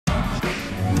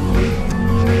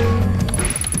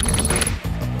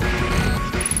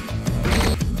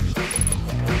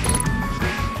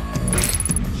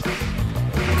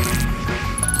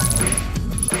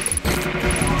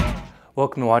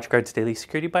Welcome to WatchGuard's Daily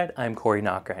Security Byte. I'm Corey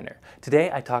Nachreiner.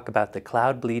 Today I talk about the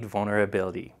Cloudbleed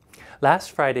vulnerability. Last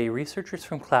Friday, researchers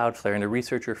from Cloudflare and a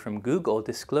researcher from Google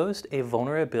disclosed a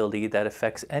vulnerability that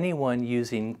affects anyone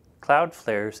using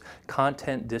Cloudflare's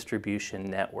content distribution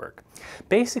network.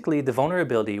 Basically, the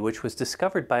vulnerability, which was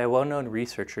discovered by a well-known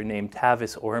researcher named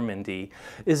Tavis Ormandy,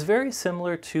 is very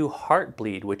similar to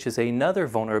Heartbleed, which is another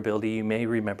vulnerability you may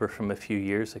remember from a few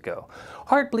years ago.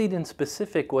 Heartbleed in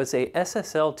specific was a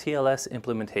SSL TLS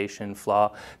implementation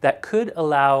flaw that could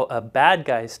allow bad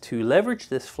guys to leverage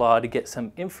this flaw to get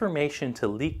some information to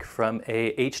leak from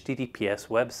a HTTPS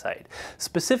website.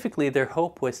 Specifically, their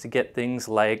hope was to get things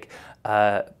like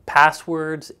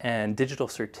passwords and digital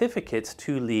certificates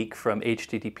to leak from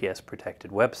HTTPS protected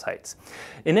websites.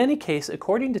 In any case,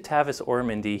 according to Tavis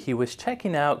Ormandy, he was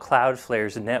checking out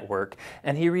Cloudflare's network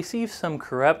and he received some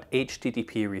corrupt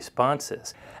HTTP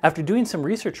responses. After doing some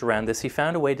research around this, he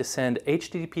found a way to send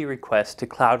HTTP requests to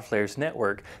Cloudflare's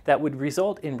network that would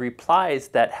result in replies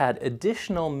that had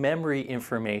additional memory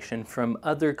information from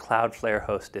other Cloudflare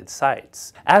hosted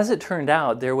sites. As it turned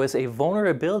out, there was a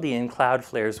vulnerability in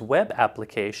Cloudflare's web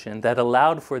application that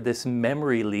allowed for this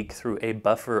memory leak through a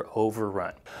buffer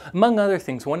overrun. Among other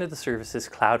things, one of the services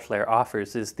Cloudflare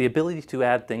offers is the ability to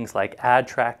add things like ad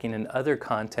tracking and other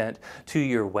content to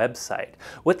your website.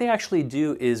 What they actually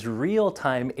do is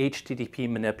real-time HTTP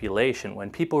manipulation. When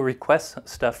people request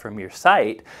stuff from your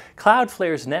site,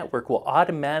 Cloudflare's network will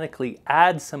automatically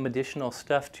add some additional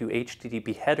stuff to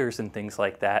HTTP headers and things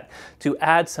like that to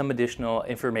add some additional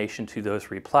information to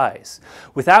those replies.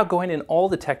 Without going in all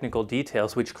the technical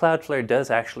details, which Cloudflare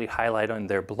does actually highlight on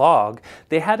their blog,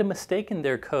 they had a mistake in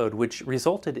their code which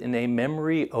resulted in a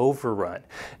memory overrun.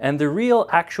 And the real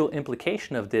actual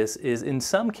implication of this is, in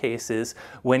some cases,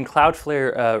 when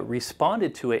Cloudflare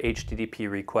responded to a HTTP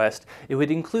request, it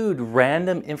would include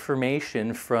random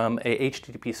information from a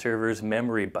HTTP server's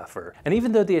memory buffer. And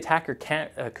even though the attacker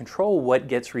can't control what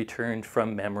gets returned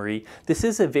from memory, this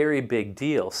is a very big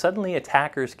deal. Suddenly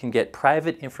attackers can get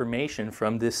private information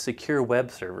from this secure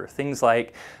web server, things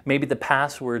like maybe the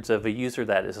passwords of a user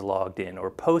that is logged in, or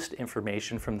post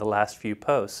information from the last few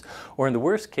posts, or in the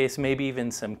worst case, maybe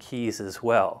even some keys as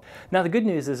well. Now the good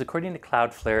news is, according to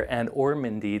Cloudflare and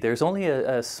Ormandy, there's only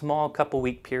a small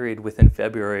couple-week period within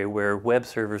February where web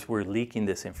servers were leaking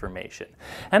this information.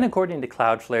 And according to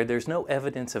Cloudflare, there's no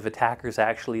evidence of attackers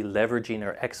actually leveraging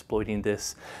or exploiting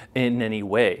this in any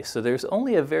way. So there's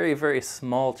only a very, very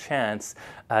small chance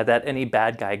that any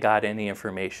bad guy got any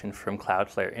information from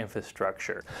Cloudflare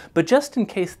infrastructure. But just in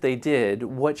case they did,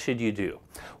 what should you do?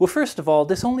 Well, first of all,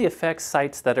 this only affects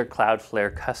sites that are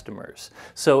Cloudflare customers.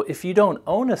 So if you don't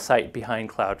own a site behind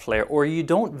Cloudflare, or you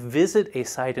don't visit a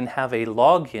site and have a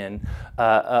login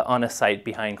on a site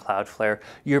behind Cloudflare,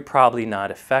 you're probably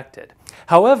not affected.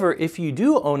 However, if you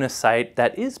do own a site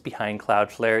that is behind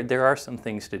Cloudflare, there are some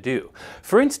things to do.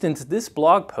 For instance, this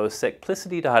blog post,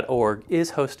 secplicity.org,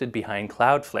 is hosted behind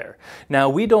Cloudflare. Now,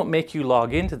 we don't make you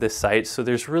log into this site, so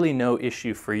there's really no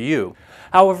issue for you.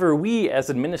 However, we as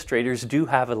administrators do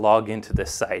have a login to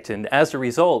this site, and as a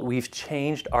result, we've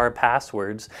changed our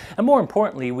passwords. And more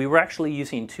importantly, we were actually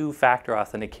using two-factor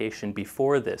authentication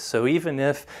before this. So even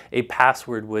if a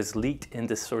password was leaked in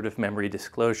this sort of memory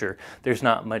disclosure, there's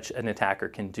not much an attacker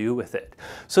can do with it.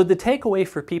 So the takeaway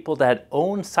for people that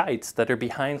own sites that are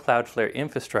behind Cloudflare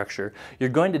infrastructure, you're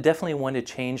going to definitely want to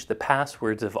change the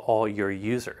passwords of all your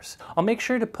users. I'll make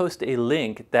sure to post a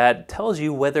link that tells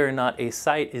you whether or not a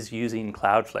site is using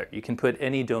Cloudflare. You can put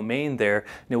any domain there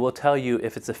and it will tell you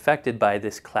if it's affected by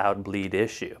this Cloudbleed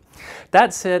issue.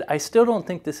 That said, I still don't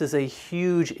think this is a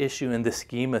huge issue in the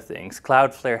scheme of things.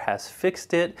 Cloudflare has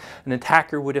fixed it. An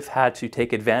attacker would have had to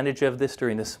take advantage of this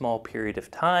during a small period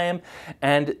of time,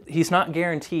 and he's not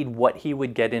guaranteed what he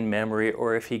would get in memory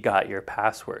or if he got your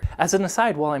password. As an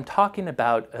aside, while I'm talking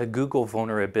about Google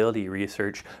vulnerability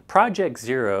research, Project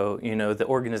Zero, the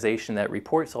organization that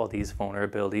reports all these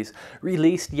vulnerabilities,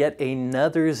 released yet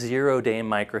another zero-day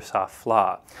Microsoft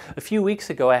flaw. A few weeks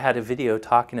ago, I had a video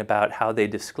talking about how they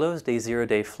disclosed a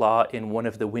zero-day flaw in one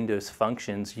of the Windows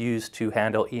functions used to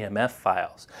handle EMF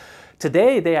files.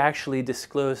 Today, they actually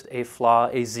disclosed a flaw,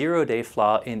 a zero-day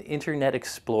flaw in Internet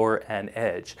Explorer and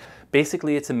Edge.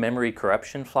 Basically, it's a memory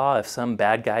corruption flaw. If some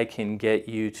bad guy can get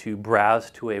you to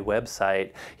browse to a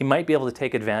website, he might be able to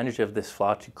take advantage of this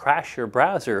flaw to crash your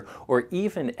browser or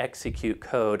even execute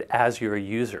code as your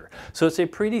user. So it's a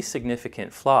pretty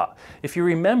significant flaw. If you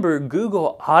remember,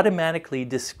 Google automatically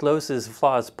discloses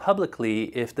flaws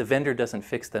publicly if the vendor doesn't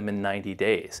fix them in 90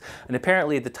 days. And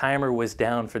apparently the timer was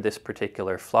down for this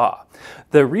particular flaw.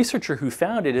 The researcher who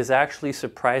found it is actually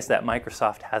surprised that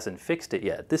Microsoft hasn't fixed it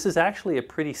yet. This is actually a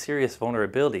pretty serious serious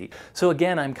vulnerability. So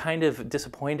again, I'm kind of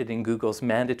disappointed in Google's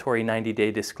mandatory 90-day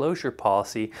disclosure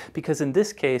policy, because in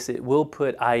this case it will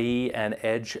put IE and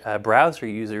Edge browser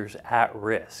users at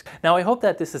risk. Now, I hope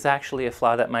that this is actually a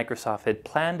flaw that Microsoft had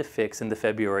planned to fix in the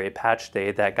February patch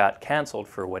day that got canceled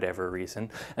for whatever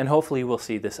reason, and hopefully we'll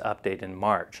see this update in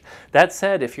March. That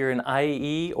said, if you're an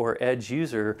IE or Edge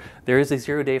user, there is a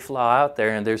 0-day flaw out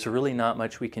there, and there's really not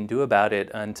much we can do about it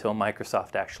until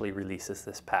Microsoft actually releases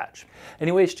this patch.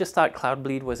 Anyways, just thought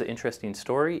Cloudbleed was an interesting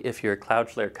story. If you're a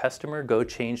Cloudflare customer, go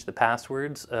change the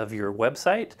passwords of your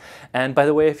website. And by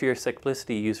the way, if you're a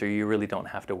Simplicity user, you really don't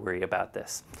have to worry about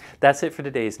this. That's it for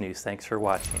today's news. Thanks for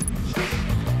watching.